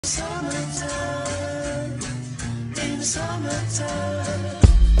Summertime, in the summertime.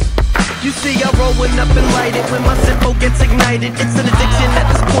 You see, I rollin' up and light it when my simpo gets ignited. It's an addiction at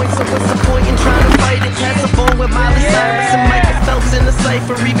this point, so what's the point in trying to fight it? Pass the phone with Miley Cyrus and Michael Phelps in the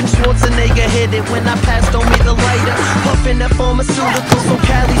cypher. Even Schwarzenegger hit it when I passed on me the lighter. Puffin' that pharmaceutical, so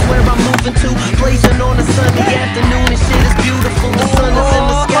Cali's where I'm moving to. Blazing on a sunny afternoon and shit is beautiful. The sun is in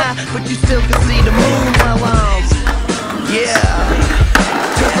the sky, but you still can see the moon while I'm,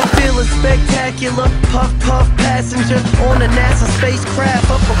 cause I'm feeling spectacular. Puff, puff, passenger on a NASA spacecraft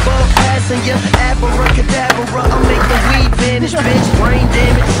up above passenger. Abracadabra, I'll make the weed vanish, bitch. Brain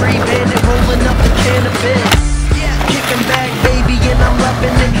damage, tree bandit, rolling up the cannabis. Kicking back, baby, and I'm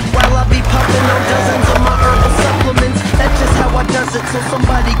loving it. While I be puffing on dozens of my herbal supplements. That's just how I does it. So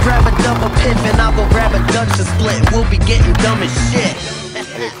somebody grab a double piff and I'll go grab a Dutch to split. We'll be getting dumb as shit.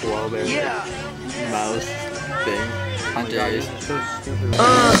 Hey, koala bear. Yeah. Mouse thing. Montage.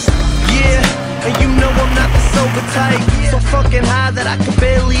 Yeah, and you know I'm not the sober type. So fucking high that I can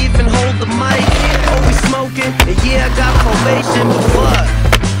barely even hold the mic. Always smoking, and yeah, I got probation, but what?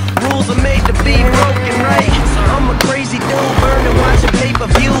 Rules are made to be broken, right? I'm a crazy dude, burning, watching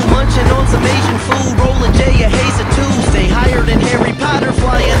pay-per-view, munching on some Asian food, rolling J a haze of Tuesday, higher than Harry Potter,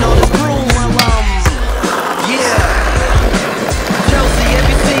 flying on his broom while I'm, Chelsea, have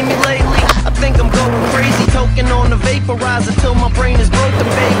you seen me lately? I think I'm going crazy, toking on the vaporizer till my brain is broken,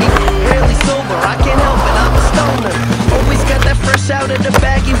 baby. Rarely sober, I can't help it, I'm a stoner. Always got that fresh out of the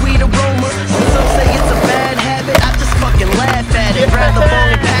baggy weed aroma. Some say it's a bad habit, I just fucking laugh at it. Grab the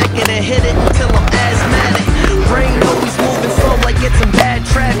bong and pack it and hit it until I'm asthmatic. Brain always